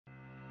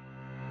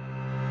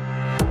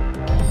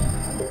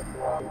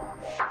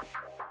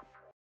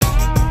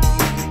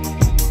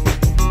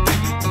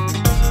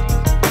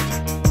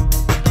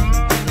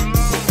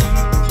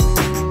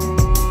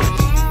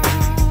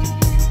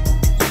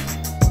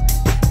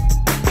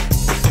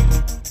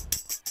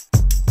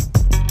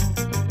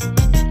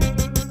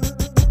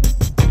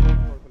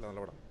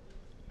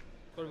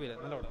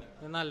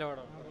നല്ല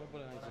പടം.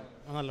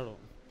 നല്ല പടം.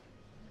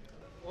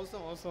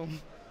 ഓസം ഓസം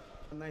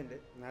നന്നായിട്ടുണ്ട്.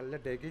 നല്ല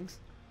ടേക്കിങ്സ്,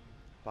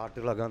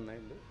 പാട്ടുകളൊക്കെ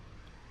നന്നായിട്ടുണ്ട്.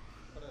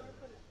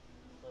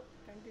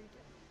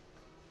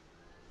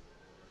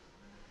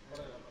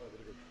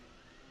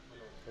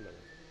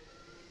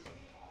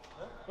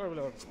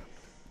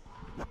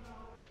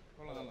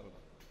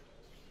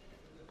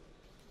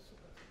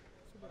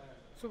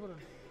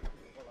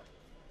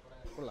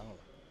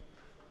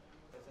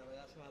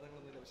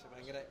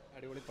 ഭയങ്കര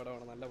അടിപൊളി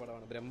പടമാണ്, നല്ല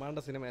പടമാണ്, ബ്രഹ്മാണ്ഡ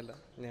സിനിമയല്ല.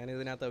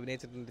 ഞാനിതിനകത്ത്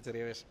അഭിനയിച്ചിട്ടുണ്ട്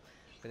ചെറിയ വേഷം.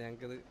 അപ്പോൾ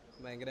ഞങ്ങൾക്കിത്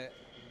ഭയങ്കര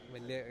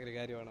വലിയ ഒരു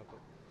കാര്യമാണ്. അപ്പോൾ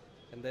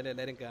എന്തായാലും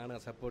എല്ലാവരും കാണുക,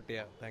 സപ്പോർട്ട്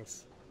ചെയ്യുക. താങ്ക്സ്.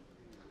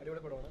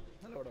 അടിപൊളി പടമാണ്,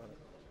 നല്ല പടമാണ്,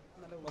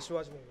 നല്ല മസ്റ്റ്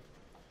വാച്ച് മൂവി.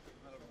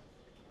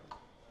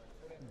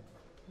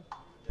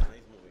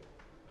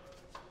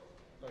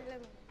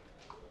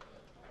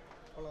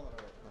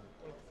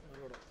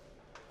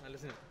 നല്ല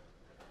സിനിമ,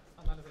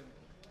 നല്ല സിനിമ.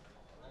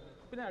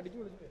 പിന്നെ അടിച്ചു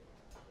പൊളിച്ചിട്ട്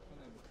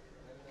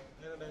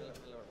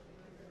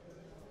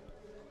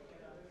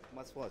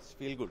Must watch,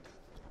 feel good.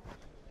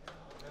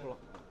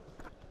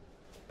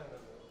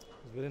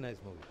 It's very nice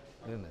movie.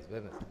 Very nice,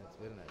 very nice. It's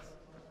very nice.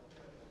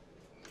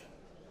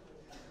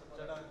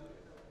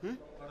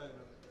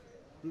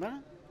 എന്താണ്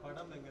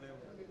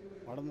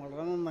പടം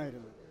വളരെ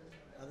നന്നായിരുന്നു.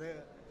 അത്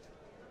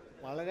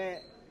വളരെ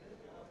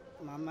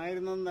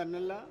നന്നായിരുന്നെന്ന്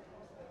തന്നെയല്ല,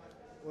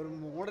 ഒരു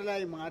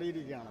മോഡലായി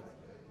മാറിയിരിക്കുകയാണത്.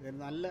 ഇത്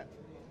നല്ല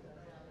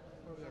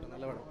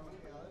പടം,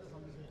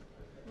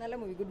 നല്ല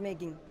മൂവി, ഗുഡ്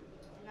മേക്കിംഗ്.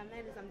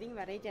 നന്നായിട്ട് സംതിങ്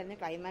വെറൈറ്റി ആയിരുന്നു.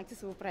 ക്ലൈമാക്സ്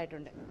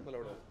സൂപ്പറായിട്ടുണ്ട്.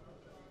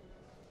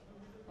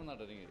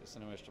 നന്നായിട്ട് എനിക്ക്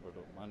സിനിമ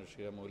ഇഷ്ടപ്പെട്ടു.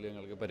 മാനുഷിക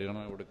മൂല്യങ്ങൾക്ക്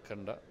പരിഗണന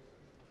കൊടുക്കേണ്ട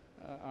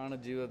ആണ്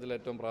ജീവിതത്തിൽ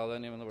ഏറ്റവും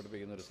പ്രാധാന്യമെന്ന്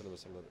പഠിപ്പിക്കുന്ന ഒരു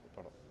സിലബസ് ഉള്ളൊരു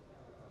പടം.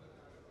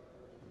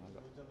 നല്ല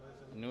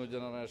ന്യൂ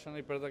ജനറേഷൻ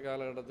ഇപ്പോഴത്തെ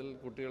കാലഘട്ടത്തിൽ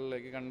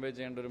കുട്ടികളിലേക്ക് കൺവേ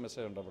ചെയ്യേണ്ട ഒരു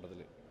മെസ്സേജ് ഉണ്ട്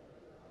പടത്തിൽ.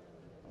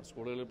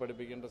 സ്കൂളുകളിൽ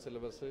പഠിപ്പിക്കേണ്ട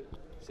സിലബസ്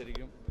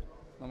ശരിക്കും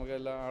നമുക്ക്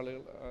എല്ലാ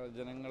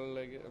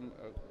ജനങ്ങളിലേക്ക്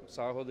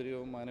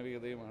സാഹോദര്യവും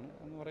മാനവികതയുമാണ്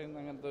എന്ന്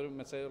പറയുന്ന അങ്ങനത്തെ ഒരു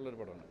മെസ്സേജ് ഉള്ളൊരു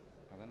പടമാണ്.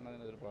 അതാണ്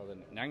അതിനൊരു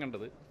പ്രാധാന്യം ഞാൻ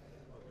കണ്ടത്.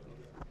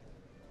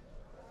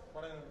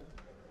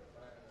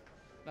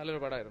 നല്ലൊരു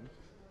പടമായിരുന്നു.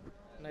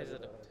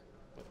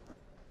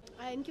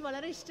 എനിക്ക്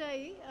വളരെ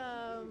ഇഷ്ടമായി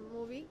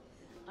മൂവി.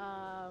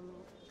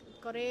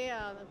 കുറേ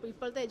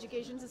ഇപ്പോഴത്തെ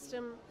എഡ്യൂക്കേഷൻ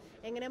സിസ്റ്റം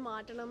എങ്ങനെ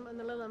മാറ്റണം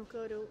എന്നുള്ളത് നമുക്ക്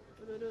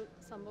ഒരു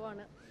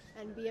സംഭവമാണ്.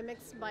 ആൻഡ്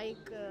BMX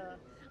ബൈക്ക്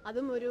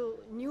അതും ഒരു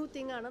ന്യൂ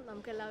തിങ് ആണ്.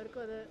 നമുക്ക്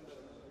എല്ലാവർക്കും അത്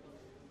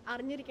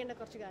അറിഞ്ഞിരിക്കേണ്ട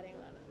കുറച്ച്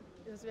കാര്യങ്ങളാണ്.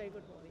 It was very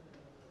good movie.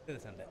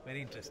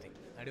 Very interesting,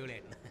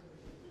 അടിപൊളിയായിരുന്നു.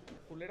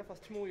 പുള്ളിയുടെ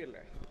ഫസ്റ്റ് മൂവി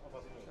അല്ലേ,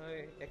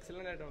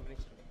 എക്സലൻ്റ് ആയിട്ട്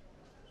അഭിനയിച്ചിട്ടുണ്ട്.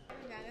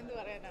 ഞാനെന്ത്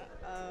പറയാനാ,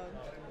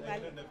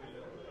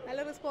 നല്ല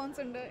റെസ്പോൺസ്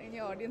ഉണ്ട്. ഇനി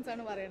ഓഡിയൻസ്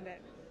ആണ് പറയേണ്ടത്.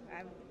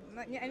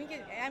 എനിക്ക്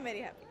I am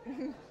very happy.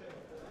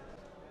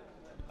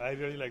 I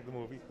really like the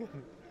movie.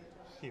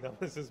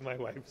 This is my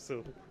wife, so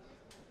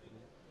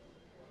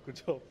good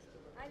job.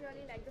 I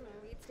really like the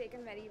movie. It's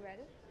taken very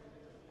well.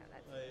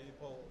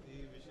 ഇപ്പോൾ ഈ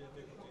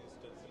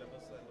വിഷയത്തെക്കുറിച്ച്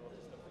സിലബസ്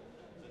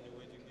ന്യൂ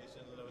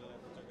എഡ്യൂക്കേഷൻ ലെവലിനെ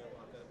കുറിച്ചൊക്കെ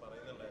ആൾക്കാർ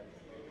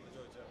പറയുന്നുണ്ടായിരുന്നു.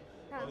 ചോദിച്ചാൽ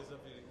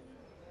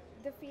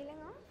The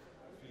feeling of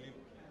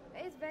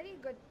is very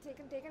good.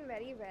 Taken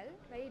very well,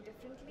 very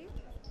differently,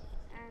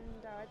 and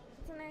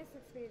it's a nice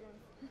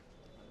experience.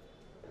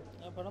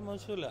 പടം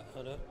മോശമില്ല.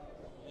 ഒരു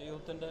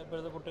യൂത്തിൻ്റെ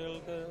ഇപ്പോഴത്തെ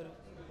കുട്ടികൾക്ക് ഒരു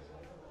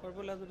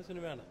കുഴപ്പമില്ലാത്തൊരു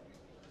സിനിമയാണ്.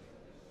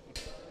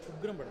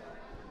 ഉഗ്രം പടം,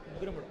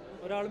 ഉഗ്രം പടം.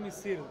 ഒരാൾ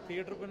മിസ് ചെയ്തു,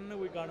 തിയേറ്ററിൽ തന്നെ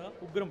പോയി കാണുക.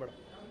 ഉഗ്രം പടം,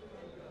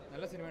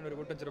 നല്ല സിനിമയാണ്. ഒരു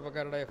കൂട്ടം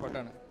ചെറുപ്പക്കാരുടെ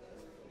എഫർട്ടാണ്.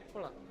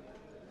 കൊള്ളാം,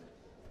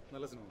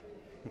 നല്ല സിനിമ,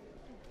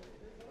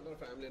 നല്ലൊരു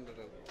ഫാമിലി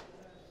എൻ്റർടൈനർ,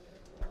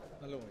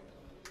 നല്ല മൂവി.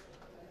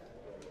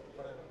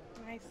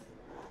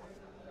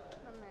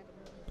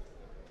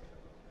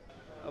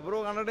 ബ്രോ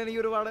കണ്ടിട്ട് എനിക്ക്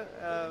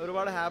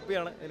ഒരുപാട്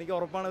ഹാപ്പിയാണ്. എനിക്ക്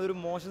ഉറപ്പാണ് ഇതൊരു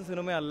മോശം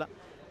സിനിമയല്ല.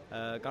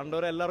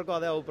 കണ്ടവരെല്ലാവർക്കും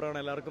അതേ അഭിപ്രായമാണ്.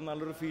 എല്ലാവർക്കും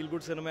നല്ലൊരു ഫീൽ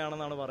ഗുഡ്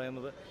സിനിമയാണെന്നാണ്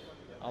പറയുന്നത്.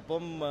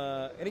 അപ്പം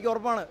എനിക്ക്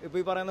ഉറപ്പാണ് ഇപ്പോൾ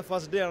ഈ പറയുന്ന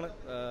ഫസ്റ്റ് ഡേ ആണ്.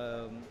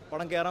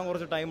 പടം കയറാൻ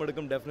കുറച്ച് ടൈം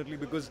എടുക്കും ഡെഫിനറ്റ്ലി,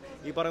 ബിക്കോസ്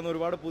ഈ പറയുന്ന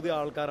ഒരുപാട് പുതിയ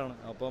ആൾക്കാരാണ്.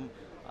 അപ്പം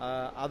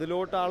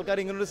അതിലോട്ട് ആൾക്കാർ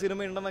ഇങ്ങനൊരു സിനിമ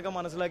ഉണ്ടെന്നൊക്കെ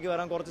മനസ്സിലാക്കി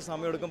വരാൻ കുറച്ച്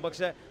സമയമെടുക്കും.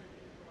 പക്ഷേ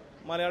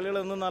മലയാളികൾ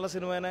എന്നും നല്ല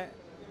സിനിമേനെ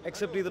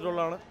അക്സെപ്റ്റ്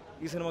ചെയ്തിട്ടുള്ളതാണ്.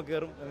 ഈ സിനിമ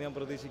കയറും എന്ന് ഞാൻ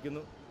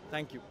പ്രതീക്ഷിക്കുന്നു.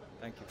 Thank you.